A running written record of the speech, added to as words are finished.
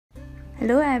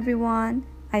Hello everyone,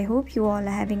 I hope you all are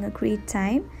having a great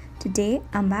time. Today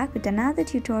I'm back with another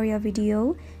tutorial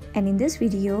video, and in this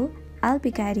video I'll be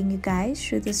guiding you guys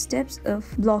through the steps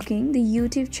of blocking the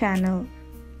YouTube channel.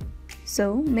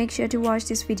 So make sure to watch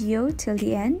this video till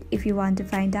the end if you want to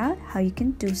find out how you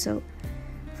can do so.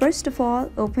 First of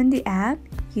all, open the app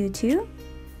YouTube.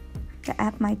 The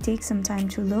app might take some time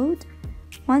to load.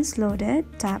 Once loaded,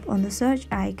 tap on the search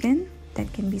icon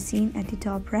that can be seen at the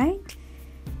top right.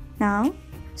 Now,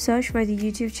 search for the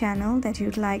YouTube channel that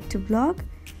you'd like to block.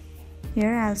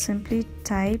 Here I'll simply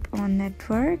type on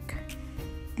network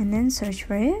and then search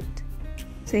for it.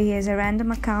 So here's a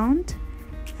random account.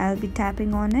 I'll be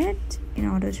tapping on it in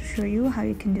order to show you how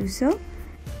you can do so.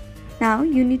 Now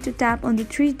you need to tap on the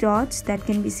three dots that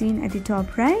can be seen at the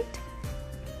top right.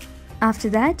 After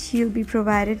that, you'll be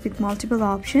provided with multiple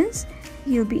options.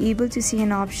 You'll be able to see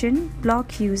an option,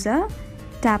 block user.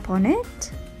 Tap on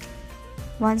it.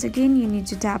 Once again, you need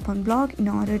to tap on block in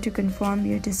order to confirm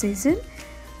your decision.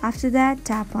 After that,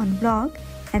 tap on block,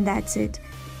 and that's it.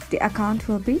 The account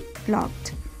will be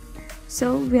blocked.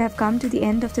 So we have come to the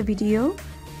end of the video.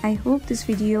 I hope this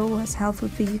video was helpful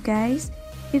for you guys.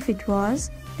 If it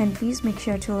was, then please make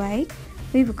sure to like,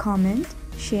 leave a comment,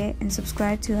 share and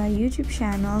subscribe to our YouTube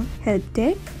channel Help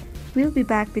Tech. We'll be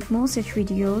back with more such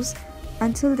videos.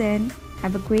 Until then,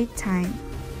 have a great time.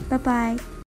 Bye bye.